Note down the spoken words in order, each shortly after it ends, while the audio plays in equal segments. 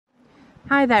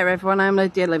Hi there everyone, I'm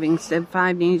Lydia Livingston,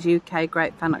 5 News UK,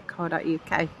 great fan at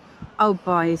co.uk. Oh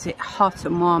boy, is it hot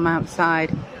and warm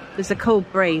outside. There's a cool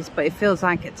breeze, but it feels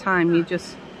like at time you're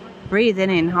just breathing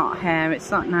in hot air.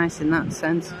 It's not nice in that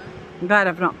sense. I'm glad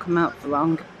I've not come out for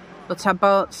long. But I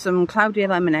bought some Cloudy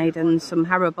lemonade and some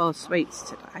Haribo sweets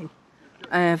today,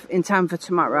 in time for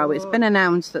tomorrow. It's been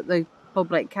announced that the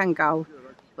public can go,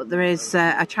 but there is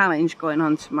a challenge going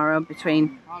on tomorrow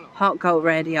between Hot Goat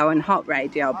Radio and Hot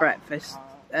Radio breakfast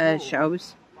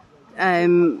shows.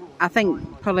 I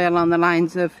think probably along the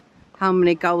lines of how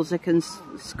many goals they can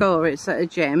score. It's at a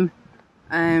gym,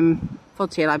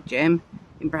 Footy Lab gym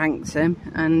in Branksome,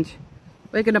 and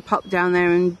we're going to pop down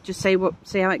there and just see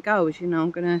how it goes. You know,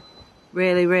 I'm going to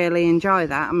really enjoy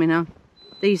that. I mean,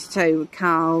 these two,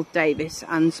 Carl Davis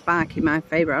and Sparky, my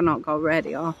favourite, are Not Go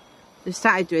Radio. They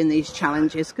started doing these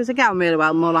challenges because they get on really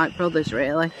well, more like brothers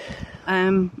really,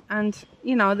 and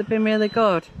you know, they've been really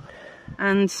good.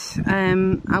 And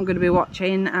I'm going to be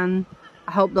watching, and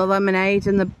I hope the lemonade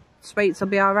and the sweets will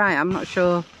be alright. I'm not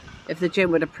sure if the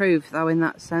gym would approve though in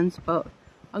that sense, but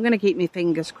I'm going to keep my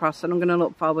fingers crossed, and I'm going to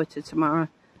look forward to tomorrow.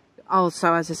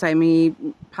 Also, as I say, my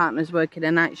partner's working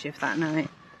a night shift that night,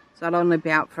 so I'll only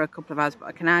be out for a couple of hours, but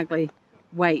I can hardly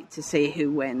wait to see who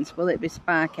wins. Will it be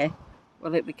Sparky?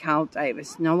 Will it be Carl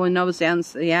Davis? No one knows the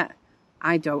answer yet.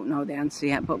 I don't know the answer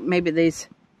yet, but maybe these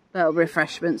little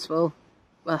refreshments will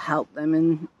help them,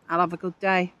 and I'll have a good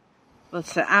day.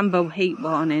 But amber heat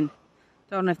warning.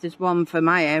 Don't know if there's one for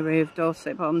my area of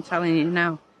Dorset, but I'm telling you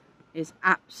now, it's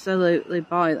absolutely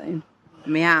boiling.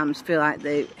 My arms feel like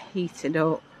they're heated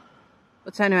up.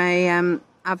 But anyway,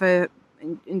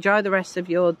 enjoy the rest of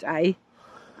your day,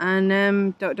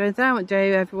 and don't do anything I won't do,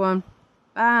 everyone.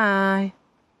 Bye.